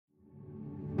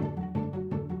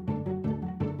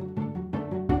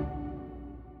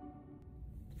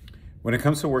When it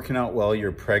comes to working out while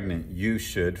you're pregnant, you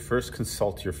should first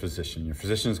consult your physician. Your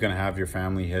physician is going to have your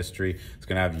family history. It's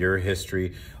going to have your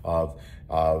history of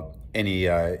any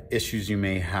issues you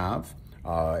may have,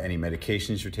 any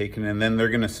medications you're taking, and then they're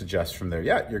going to suggest from there,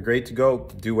 yeah, you're great to go,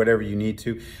 do whatever you need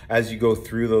to. As you go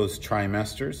through those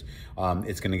trimesters,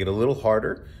 it's going to get a little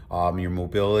harder. Your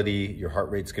mobility, your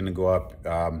heart rate's going to go up.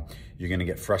 You're going to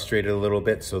get frustrated a little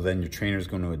bit, so then your trainer's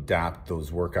going to adapt those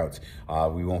workouts.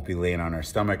 We won't be laying on our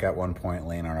stomach at one point,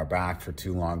 laying on our back for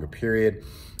too long a period.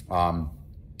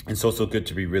 It's also good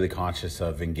to be really conscious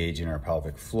of engaging our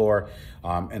pelvic floor,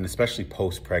 and especially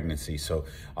post-pregnancy. So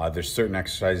there's certain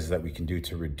exercises that we can do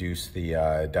to reduce the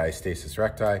diastasis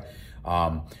recti,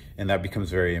 and that becomes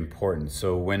very important.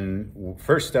 So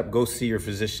first step, go see your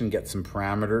physician, get some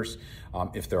parameters.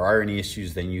 If there are any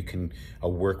issues, then you can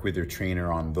work with your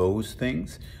trainer on those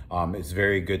things. It's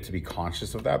very good to be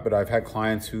conscious of that, but I've had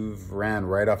clients who've ran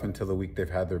right up until the week they've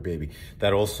had their baby.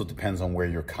 That also depends on where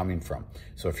you're coming from.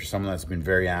 So if you're someone that's been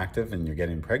very active and you're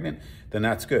getting pregnant, then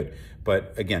that's good.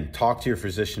 But again, talk to your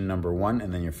physician, number one,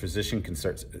 and then your physician can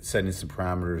start setting some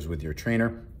parameters with your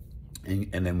trainer, and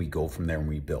then we go from there and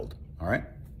we build. All right?